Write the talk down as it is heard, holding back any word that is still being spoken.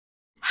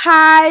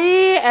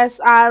Hi,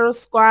 SR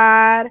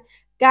Squad.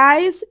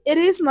 Guys, it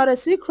is not a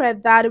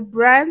secret that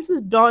brands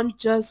don't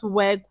just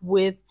work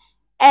with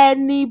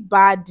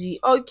anybody,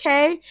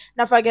 okay?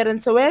 Now, if I get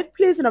into it,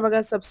 please don't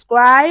forget to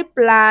subscribe,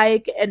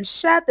 like, and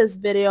share this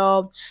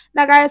video.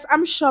 Now, guys,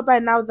 I'm sure by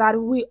now that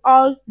we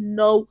all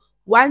know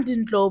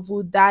Wandi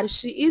Ndlovu, that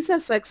she is a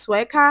sex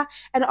worker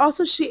and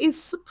also she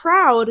is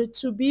proud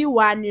to be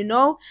one.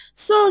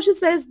 So she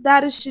says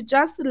that she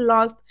just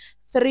lost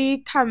 3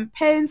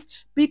 campaigns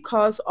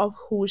because of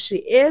who she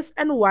is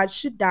and what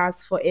she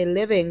does for a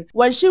living.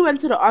 When she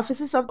went to the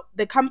offices of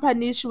the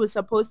company she was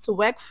supposed to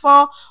work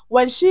for,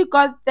 when she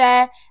got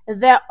there,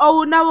 the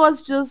owner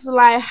was just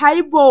like, "Hi,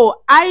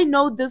 Bo, I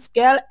know this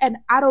girl and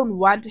I don't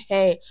want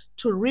her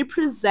to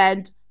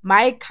represent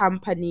my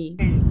company."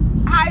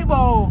 Hi,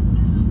 Bo.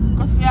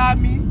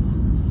 Kosiami.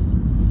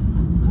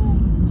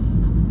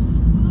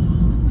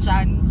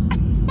 Jan.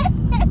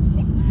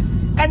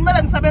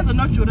 Kanimele ngisebenze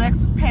no Jurex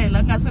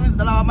kuphela ngingasebenzi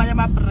nalawa amanye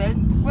ama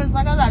brand.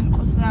 Kwenzakalani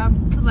Nkosi yami?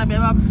 Kuzabe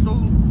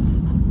babhlungu.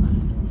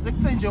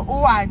 Sekuthe nje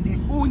uwande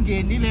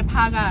ungenile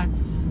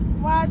phakathi.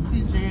 Wathi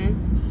nje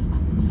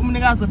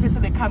umnikazi ophethe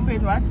le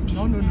campaign wathi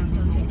no.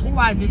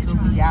 Uwande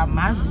Ndlovu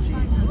ngiyamazi nje.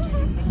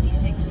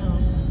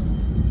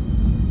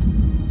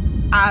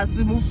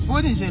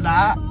 Asimufuni nje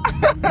la.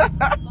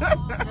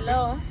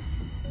 Hello.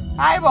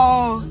 Hi,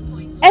 Bo.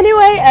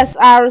 Anyway,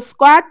 SR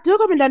Squad, do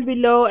comment down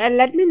below and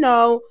let me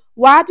know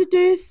what do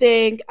you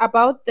think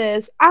about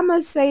this. I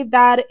must say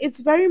that it's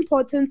very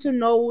important to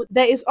know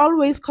there is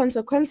always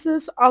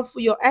consequences of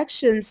your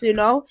actions.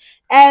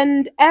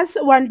 And as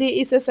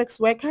Wandi is a sex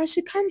worker,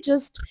 she can't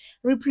just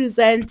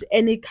represent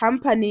any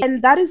company,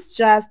 and that is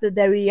just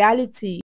the reality.